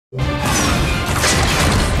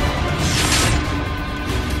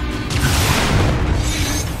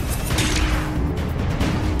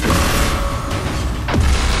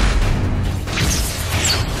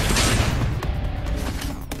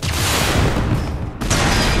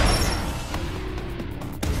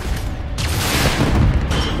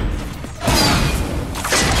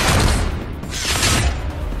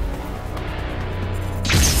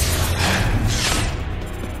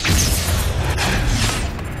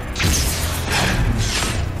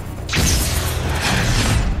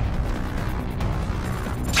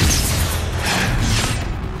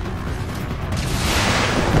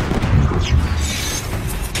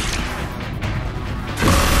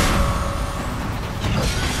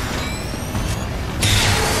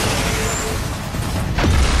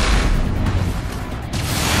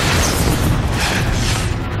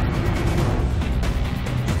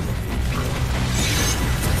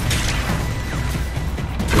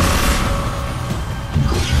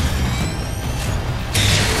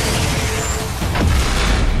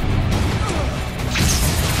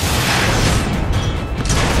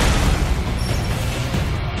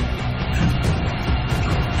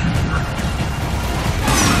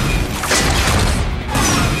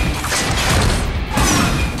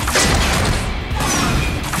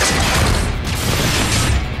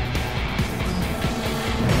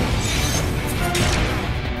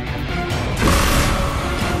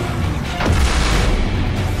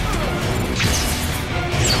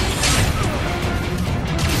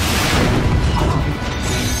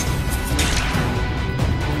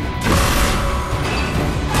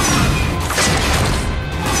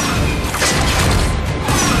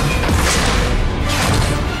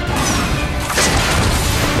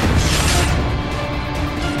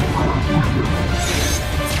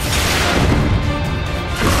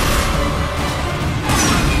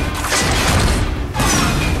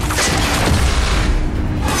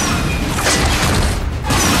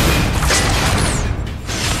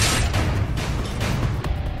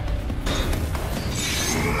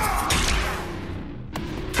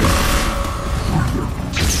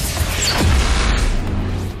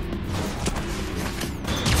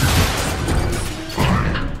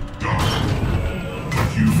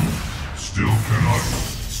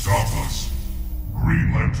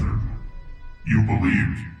You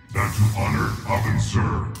believed that to honor Haven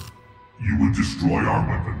Sir, you would destroy our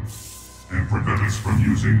weapon and prevent us from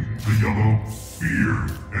using the yellow fear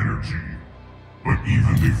energy. But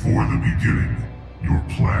even before the beginning, your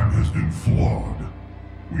plan has been flawed.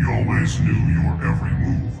 We always knew your every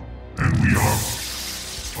move, and we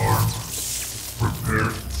are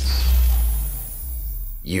prepared.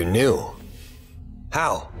 You knew?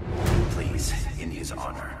 How? Please, in his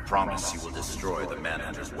honor, promise you will destroy the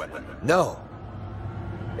Manhunter's weapon. No.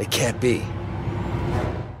 It can't be.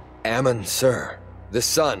 Ammon, sir, the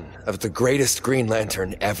son of the greatest Green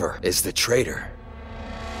Lantern ever, is the traitor.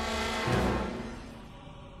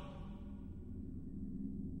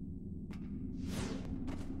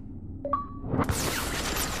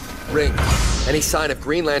 Ring. Any sign of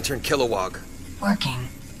Green Lantern Kilowog? Working.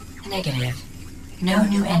 Negative. No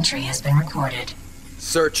new entry has been recorded.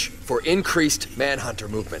 Search for increased Manhunter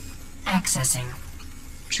movement. Accessing.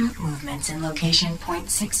 Troop movements in location point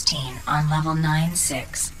 16 on level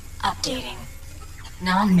 9-6. Updating.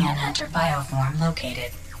 Non-Manhunter bioform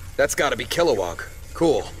located. That's gotta be Kilowog.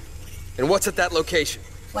 Cool. And what's at that location?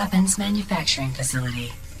 Weapons manufacturing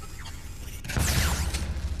facility.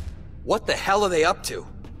 What the hell are they up to?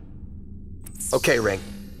 Okay, Ring.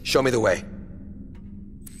 Show me the way.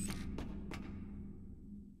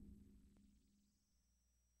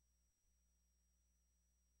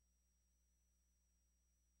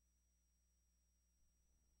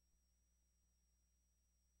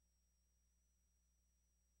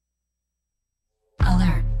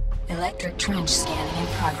 Alert. Electric trench scanning in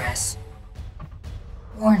progress.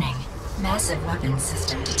 Warning. Massive weapons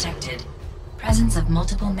system detected. Presence of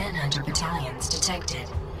multiple Manhunter battalions detected.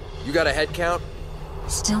 You got a head count?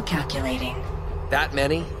 Still calculating. That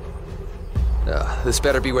many? This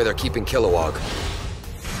better be where they're keeping Kilowog.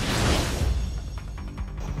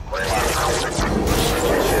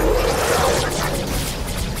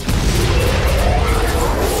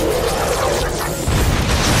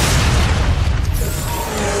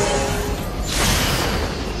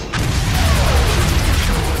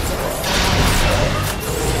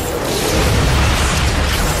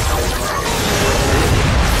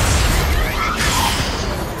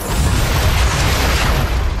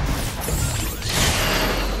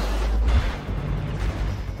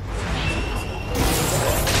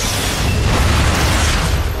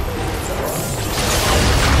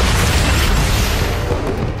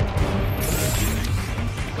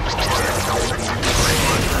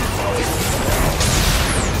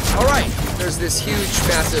 this huge,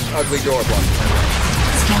 massive, ugly door blocking my way.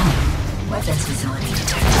 Scanning. Weapons facility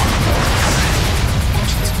detected.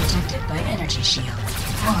 Entrance protected by energy shield.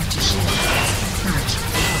 Power to shield.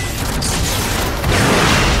 Purge.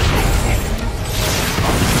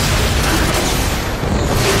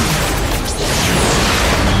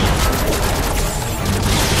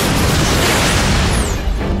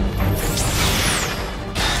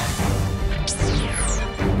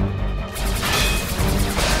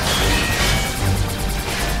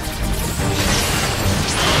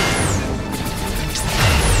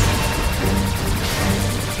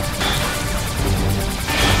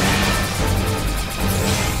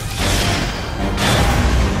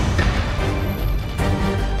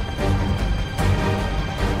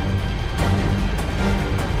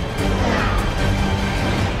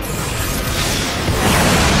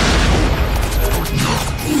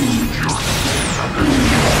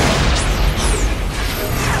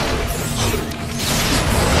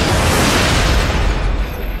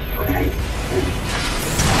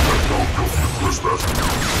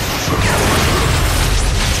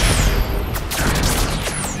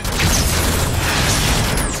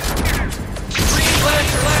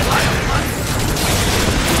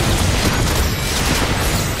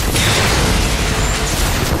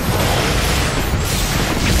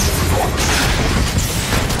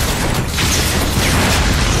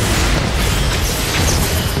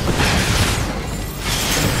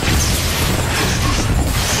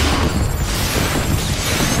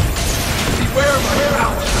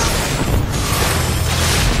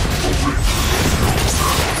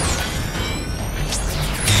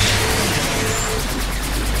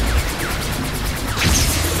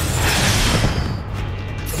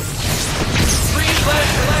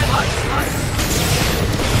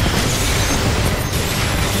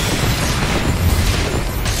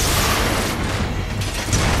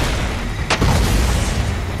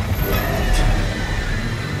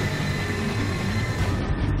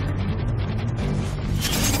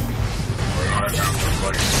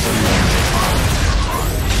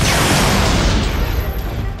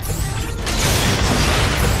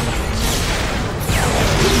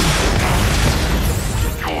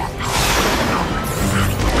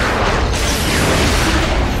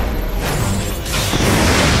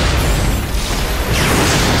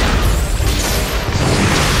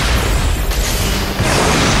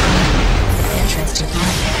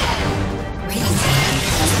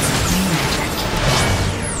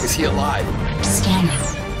 Is he alive? Scanning.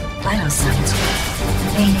 Vital signs.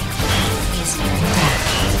 Fading. He is nearing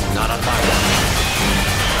death. Not on my watch.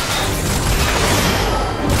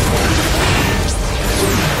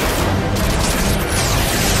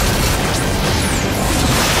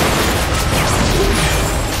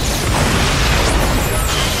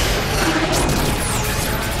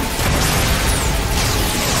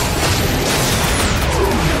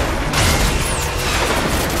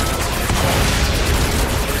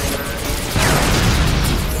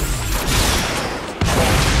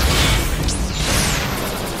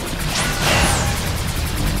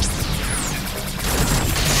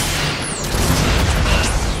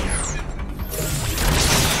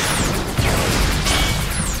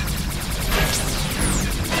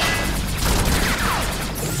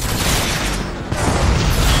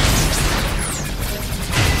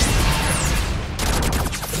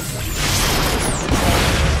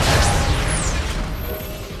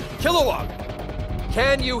 Kilowog!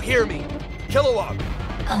 Can you hear me? Kilowog!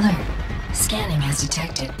 Alert. Scanning has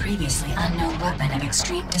detected previously unknown weapon of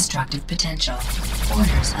extreme destructive potential.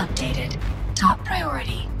 Orders updated. Top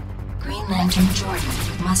priority. Green Lantern Jordan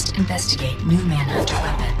must investigate new Manhunter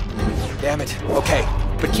weapon. Damn it. Okay,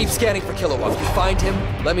 but keep scanning for Kilowog. You find him,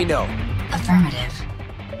 let me know. Affirmative.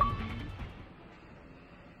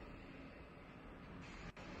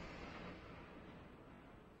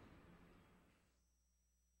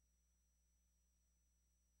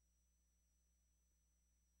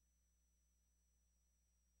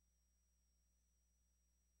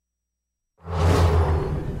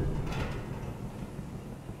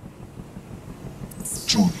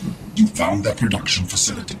 Jordan, you found that production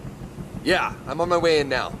facility, Yeah, I'm on my way in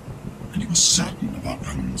now. and you were certain about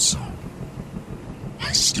Amun's son.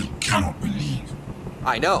 I still cannot believe.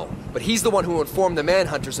 I know, but he's the one who informed the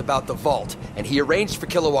Manhunters about the vault, and he arranged for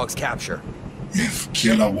Kilowog's capture. If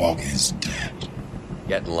Kilowog is dead,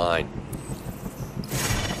 Get in line.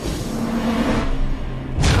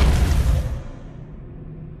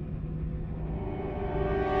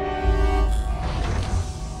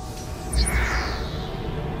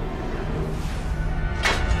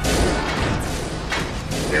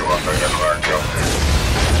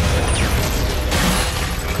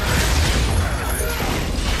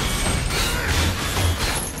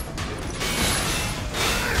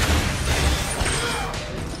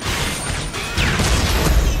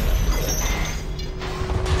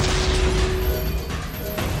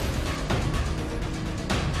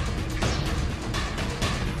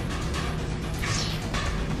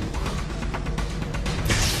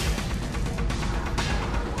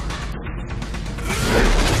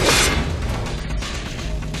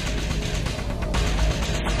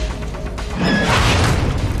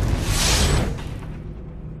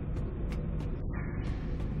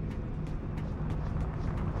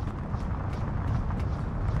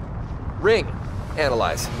 Ring.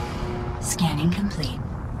 Analyze. Scanning complete.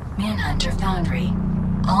 Manhunter Foundry.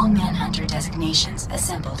 All Manhunter designations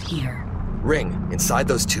assembled here. Ring. Inside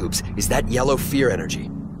those tubes is that yellow fear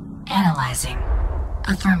energy. Analyzing.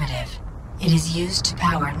 Affirmative. It is used to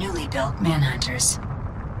power newly built Manhunters.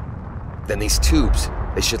 Then these tubes,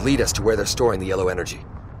 they should lead us to where they're storing the yellow energy.